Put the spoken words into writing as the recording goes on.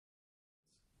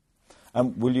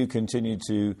Will you continue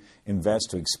to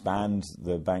invest to expand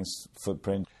the bank's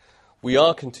footprint? We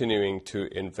are continuing to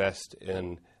invest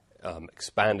in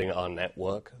expanding our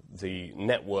network. The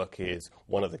network is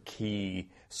one of the key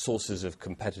sources of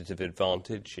competitive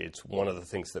advantage. It's one of the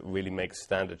things that really makes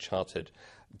Standard Chartered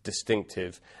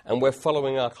distinctive. And we're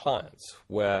following our clients.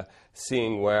 We're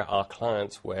seeing where our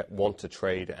clients want to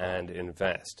trade and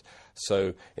invest.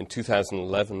 So in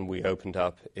 2011, we opened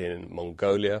up in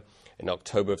Mongolia. In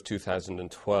October of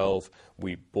 2012,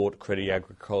 we bought Crédit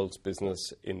Agricole's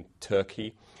business in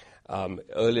Turkey.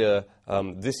 Earlier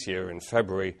this year, in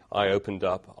February, I opened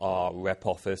up our rep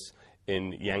office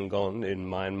in Yangon in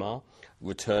Myanmar,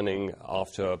 returning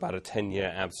after about a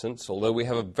 10-year absence. Although we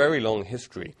have a very long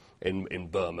history in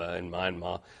Burma, in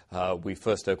Myanmar, we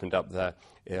first opened up there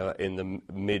in the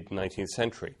mid-19th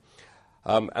century.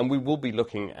 And we will be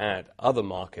looking at other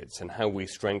markets and how we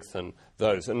strengthen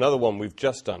those. Another one we've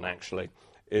just done, actually,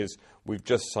 is we've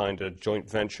just signed a joint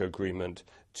venture agreement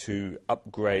to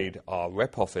upgrade our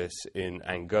rep office in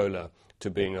Angola to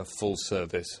being a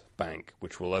full-service bank,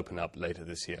 which will open up later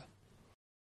this year.